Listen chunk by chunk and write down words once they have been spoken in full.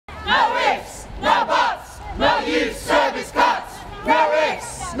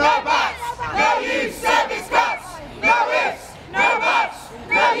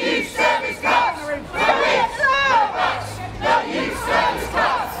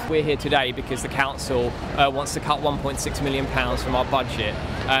We're here today because the council wants to cut £1.6 million from our budget.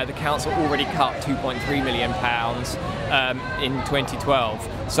 The council already cut £2.3 million in 2012,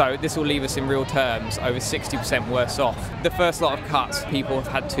 so this will leave us in real terms over 60% worse off. The first lot of cuts, people have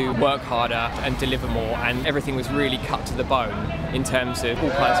had to work harder and deliver more, and everything was really cut to the bone in terms of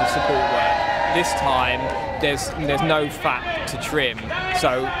all kinds of support work. This time there's no fat to trim,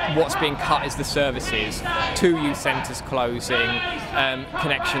 so what's being cut is the services. 2 youth centres closing,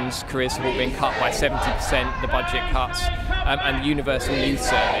 Connections career support being cut by 70%, the budget cuts, and the universal youth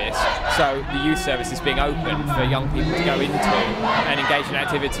service. So the youth service is being opened for young people to go into and engage in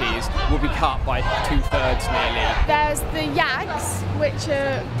activities will be cut by 2/3 nearly. There's the YAGs, which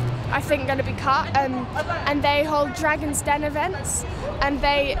are I think going to be cut, and they hold Dragon's Den events, and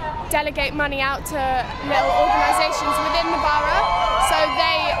they delegate money out to little organisations within the borough. So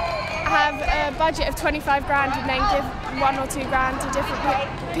they have a budget of 25 grand and then give 1 or 2 grand to different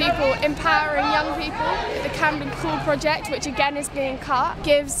people, empowering young people. The Camden project, which again is being cut,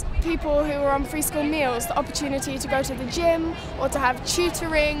 gives people who are on free school meals the opportunity to go to the gym or to have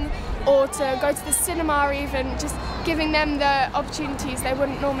tutoring or to go to the cinema, even just giving them the opportunities they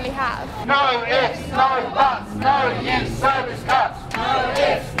wouldn't normally have. No ifs, no buts, no youth service cuts. No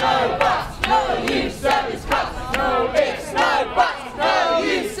ifs, no buts, no youth service cuts. No ifs, no buts, no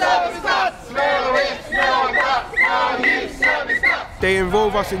youth service cuts. No ifs, no buts, no youth service cuts. They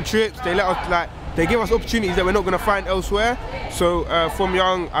involve us in trips, they let us they give us opportunities that we're not going to find elsewhere. So from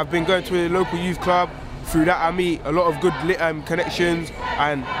young, I've been going to a local youth club. Through that I meet a lot of good connections,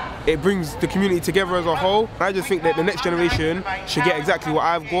 and it brings the community together as a whole. I just think that the next generation should get exactly what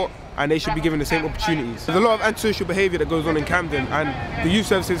I've got, and they should be given the same opportunities. There's a lot of antisocial behaviour that goes on in Camden, and the youth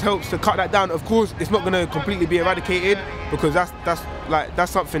services helps to cut that down. Of course, it's not going to completely be eradicated because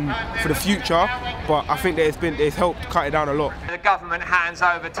that's something for the future, but I think that it's helped cut it down a lot. The government hands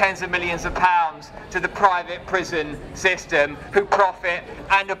over tens of millions of pounds to the private prison system, who profit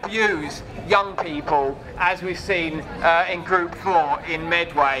and abuse young people, as we've seen in Group 4 in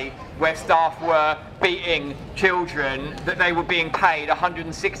Medway, where staff were beating children that they were being paid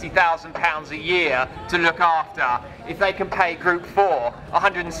 £160,000 a year to look after. If they can pay Group 4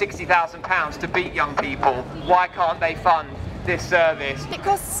 £160,000 to beat young people, why can't they fund this service? It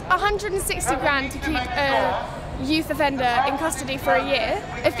costs 160 grand to keep a youth offender in custody for a year.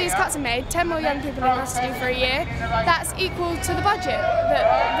 If these cuts are made, 10 more young people in custody for a year, that's equal to the budget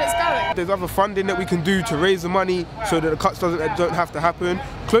that's going. There's other funding that we can do to raise the money so that the cuts don't have to happen.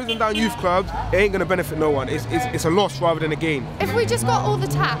 Closing down youth clubs, it ain't going to benefit no one. It's a loss rather than a gain. If we just got all the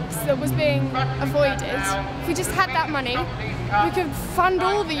tax that was being avoided, if we just had that money, we could fund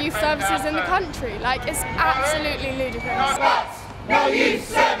all the youth services in the country. Like, it's absolutely ludicrous. No youth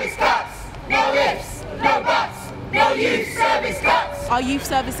service cuts. No ifs, no buts. No youth service cuts. Our youth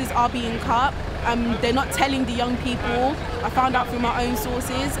services are being cut. They're not telling the young people. I found out from my own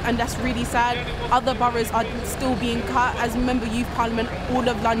sources, and that's really sad. Other boroughs are still being cut. As a member of Youth Parliament, all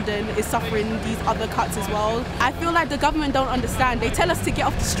of London is suffering these other cuts as well. I feel like the government don't understand. They tell us to get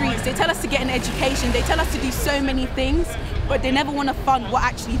off the streets, they tell us to get an education, they tell us to do so many things, but they never want to fund what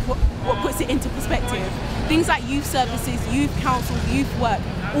actually what puts it into perspective. Things like youth services, youth councils, youth work,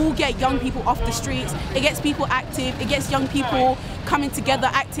 all get young people off the streets. It gets people active, it gets young people coming together,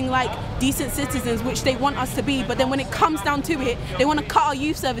 acting like decent citizens, which they want us to be. But then when it comes down to it, they want to cut our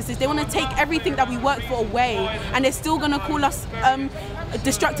youth services, they want to take everything that we work for away, and they're still going to call us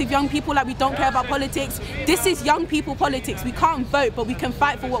destructive young people, like we don't care about politics. This is young people politics. We can't vote, but we can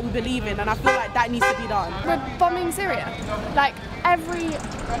fight for what we believe in, and I feel like that needs to be done. We're bombing Syria. Like, every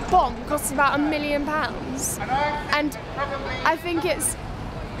bomb costs about £1 million, and I think it's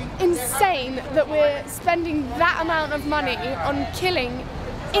insane that we're spending that amount of money on killing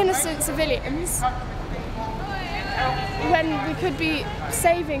innocent civilians when we could be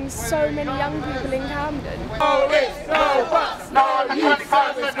saving so many young people in Camden. No ifs, no buts, no youth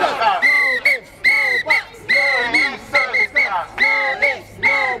service cuts. No ifs, no buts, no youth service cuts. No ifs,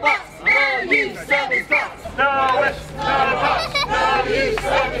 no buts, no youth service cuts. No ifs, no buts, no youth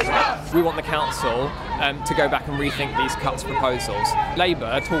service cuts. We want the council to go back and rethink these cuts proposals.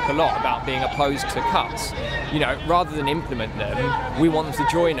 Labour talk a lot about being opposed to cuts. You know, rather than implement them, we want them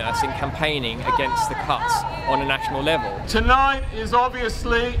to join us in campaigning against the cuts on a national level. Tonight is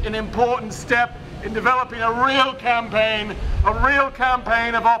obviously an important step in developing a real campaign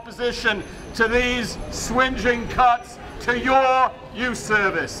of opposition to these swingeing cuts to your youth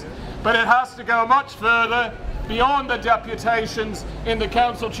service. But it has to go much further, beyond the deputations in the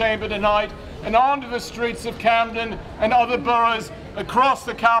council chamber tonight and onto the streets of Camden and other boroughs across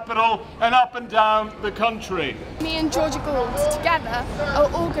the capital and up and down the country. Me and Georgia Gould together are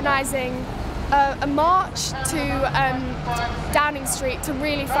organising a march to Downing Street to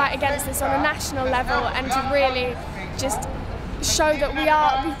really fight against this on a national level and to really just show that we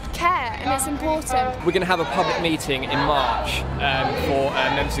care and it's important. We're going to have a public meeting in March for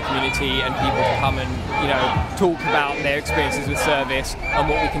members of the community and people to come and talk about their experiences with service and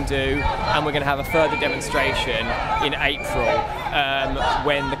what we can do, and we're going to have a further demonstration in April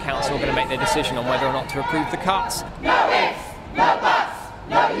when the council are going to make their decision on whether or not to approve the cuts. No ifs, no buts,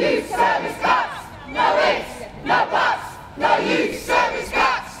 no youth service cuts.